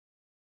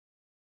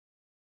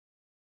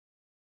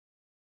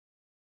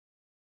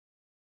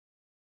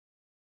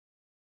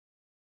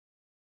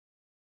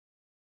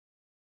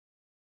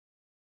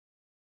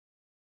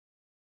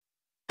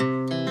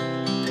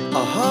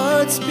Our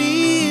hearts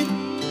beat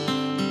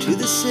to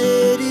the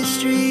city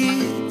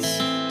streets.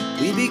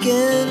 We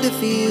began to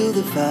feel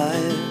the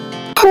fire.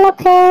 Hello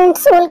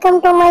friends, welcome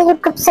to my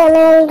YouTube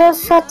channel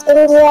Search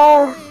India.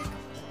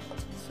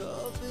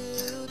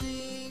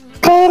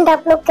 Friend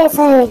आप लोग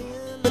कैसे हैं?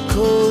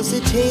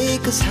 They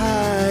take us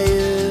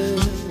higher.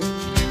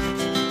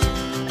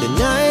 The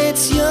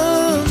night's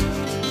young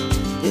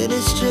and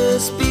it's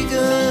just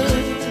begun.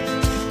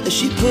 As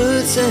she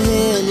puts her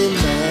hand in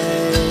mine,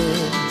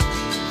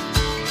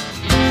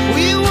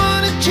 we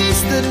wanna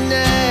chase the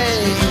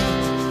night,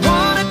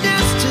 wanna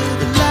dance to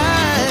the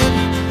light,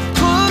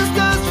 pull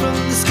stars from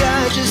the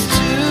sky, just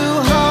two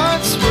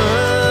hearts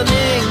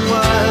running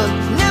wild.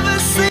 Never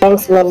say.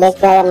 Friends मैं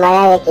लेकर आया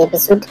नया एक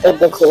episode पे।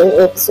 देखिए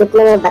episode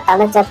में मैं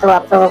बताना चाहता हूँ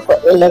आप लोगों को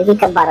ये लड़की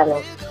के बारे में।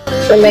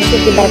 ये लड़की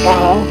किधर का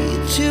है?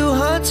 Two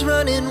hearts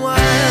running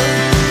wild.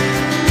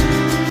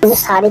 जो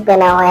साड़ी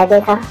पहना हुआ है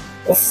देखा,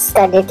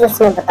 इसका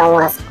डिटेल्स में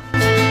बताऊंगा।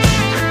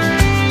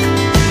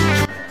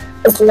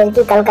 इस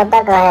लड़की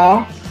कलकत्ता का है।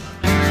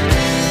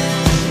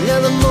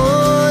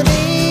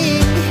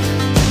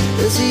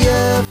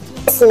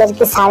 इस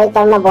लड़की साड़ी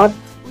पहनना बहुत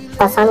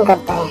पसंद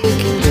करता है।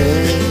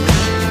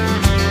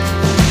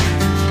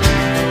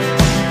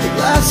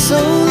 So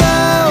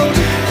loud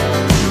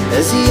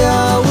as the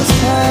hours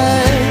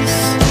pass,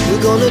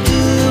 we're gonna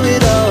do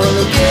it all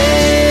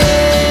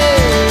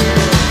again.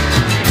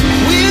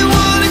 We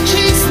wanna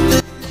chase the.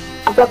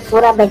 आप लोग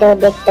पूरा वीडियो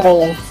देखते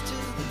रहिए।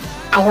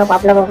 आई होप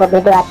आप लोगों को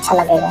वीडियो अच्छा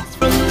लगेगा।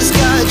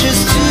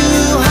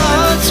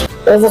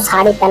 ये जो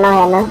साड़ी पहना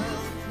है ना,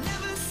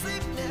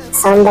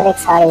 शानदार एक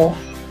साड़ी है।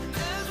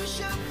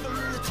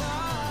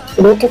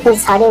 Beautiful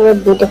sari with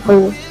beautiful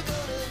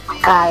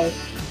girl.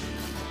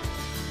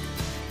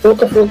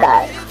 Beautiful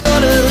girl.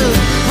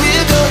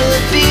 We're gonna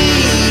be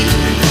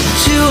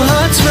two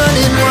hearts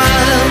running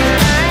wild.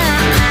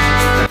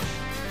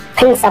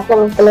 Friends आप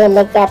लोगों के लिए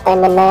लेके आता है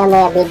मैं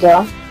नया वीडियो।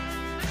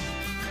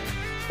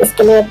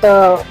 इसके लिए तो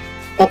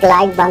एक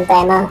लाइक बनता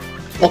है ना,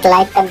 एक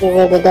लाइक कर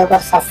दीजिए वीडियो को,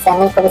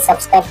 चैनल को भी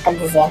सब्सक्राइब कर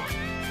दीजिए।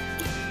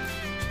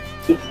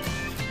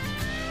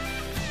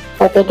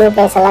 तो वीडियो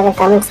कैसा लगा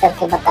कमेंट्स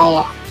करके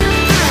बताइए।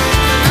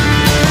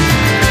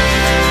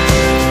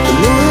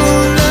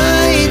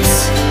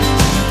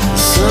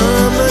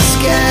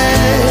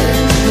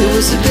 It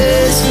was the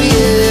best we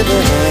ever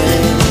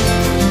had.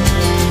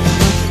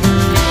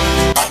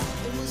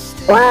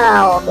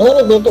 Wow,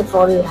 very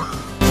beautiful.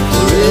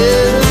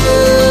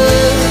 Forever,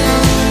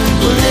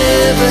 we'll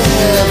never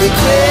have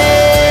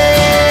regrets.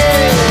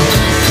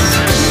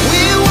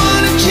 We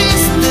wanna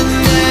chase the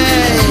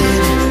night,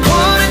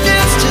 wanna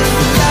dance to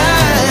the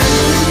light,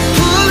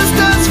 pull the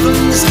stars from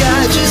the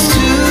sky, just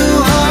two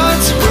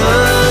hearts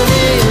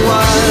running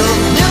wild.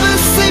 Never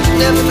sleep,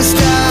 never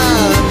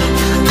stop,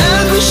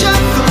 as we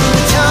shot from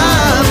the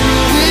top.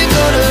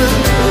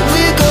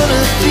 We're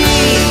gonna be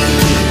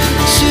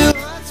two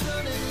hearts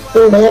running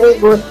wild. Very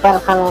good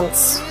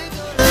performance.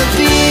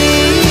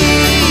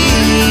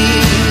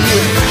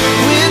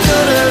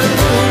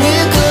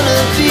 We're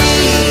gonna be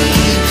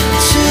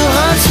two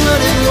hearts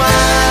running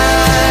wild.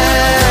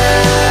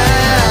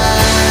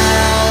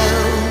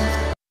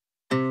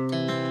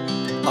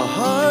 Our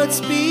hearts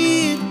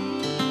beat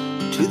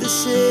to the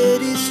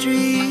city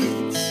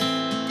streets.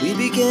 We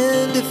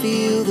began to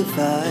feel the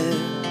fire.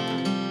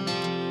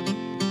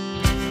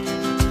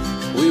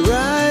 We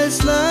rise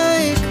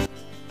like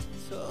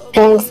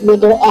friends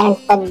video and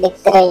तक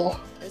देखते रहिए।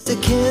 as the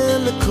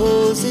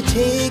chemicals they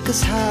take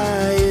us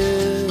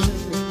higher.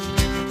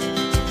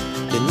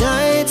 The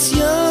night's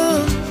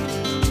young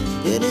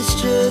and it's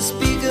just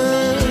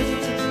begun.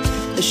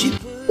 As she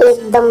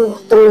एकदम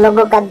तुम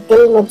लोगों का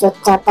दिल में जो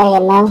चाहता है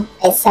ना,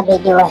 ऐसा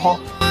वीडियो है।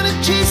 wanna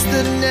chase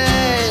the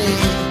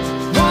night,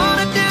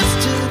 wanna dance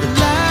to the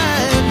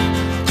light,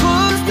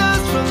 pull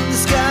stars from the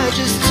sky,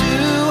 just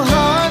two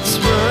hearts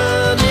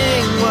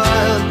running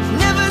wild.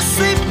 Never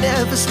sleep,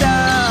 never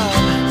stop,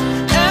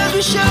 as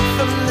we shout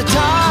from the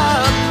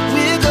top.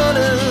 We're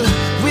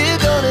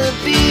gonna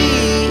be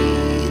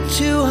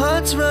two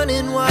hearts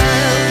running wild.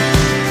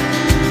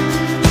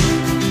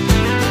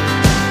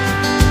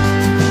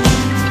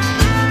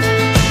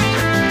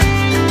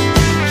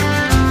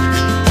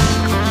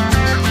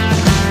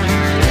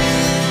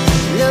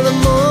 Now the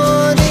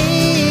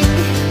morning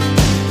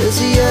is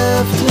the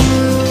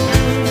afternoon.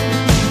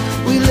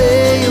 We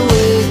lay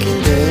awake in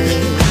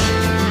bed.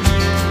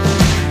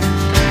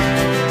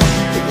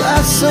 The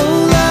laughs so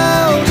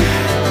loud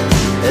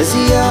as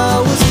the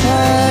hours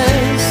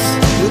pass.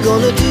 We're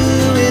gonna do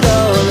it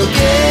all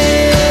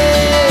again.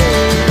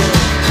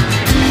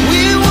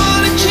 We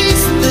wanna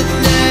chase the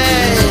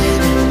night.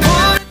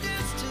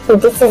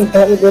 This is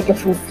very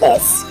beautiful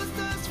place.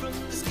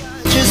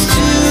 Just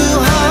two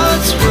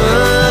hearts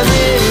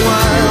running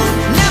wild.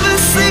 Never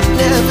sleep,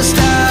 never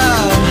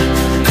stop,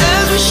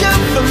 as we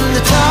shout from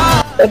the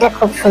top. এটা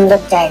খুব সুন্দর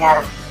জায়গা।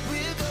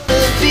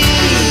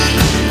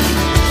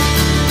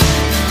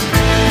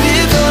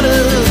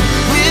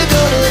 We're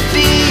gonna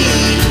be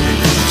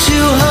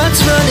two hearts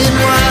running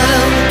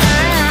wild.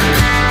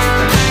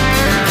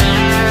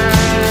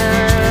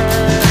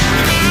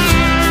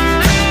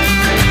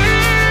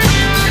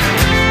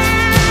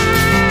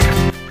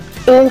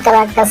 Pink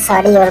colour का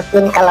साड़ी और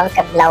pink colour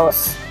का blouse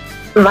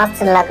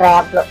मस्त लग रहा है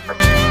आप लोग।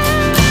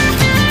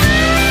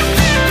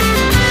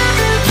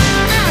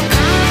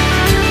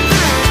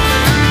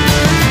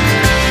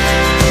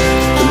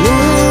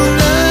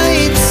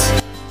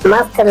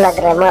 मस्त लग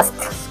रहा है, मस्त।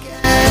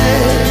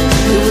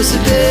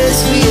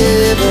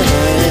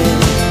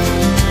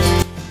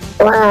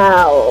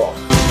 वाओ,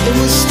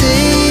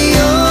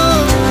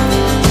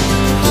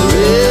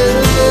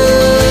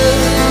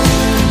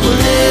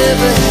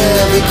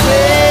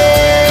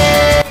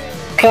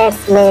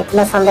 फ्रेंड्स मैं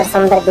इतना सुंदर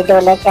सुंदर वीडियो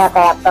लेके आता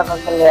है आप लोगों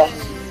के लिए।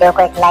 वीडियो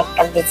को एक लाइक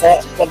कर दीजिए,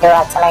 वीडियो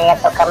अच्छा लगे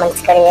तो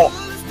कमेंट्स करिए,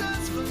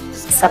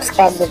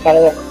 सब्सक्राइब भी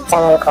करिए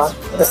चैनल को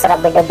दूसरा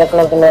वीडियो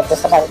देखने के लिए।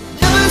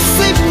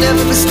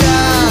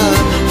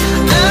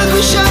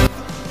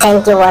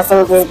 Thank you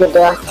watching this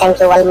video. Thank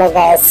you all my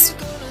guys.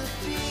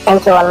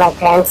 Thank you all my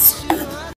friends.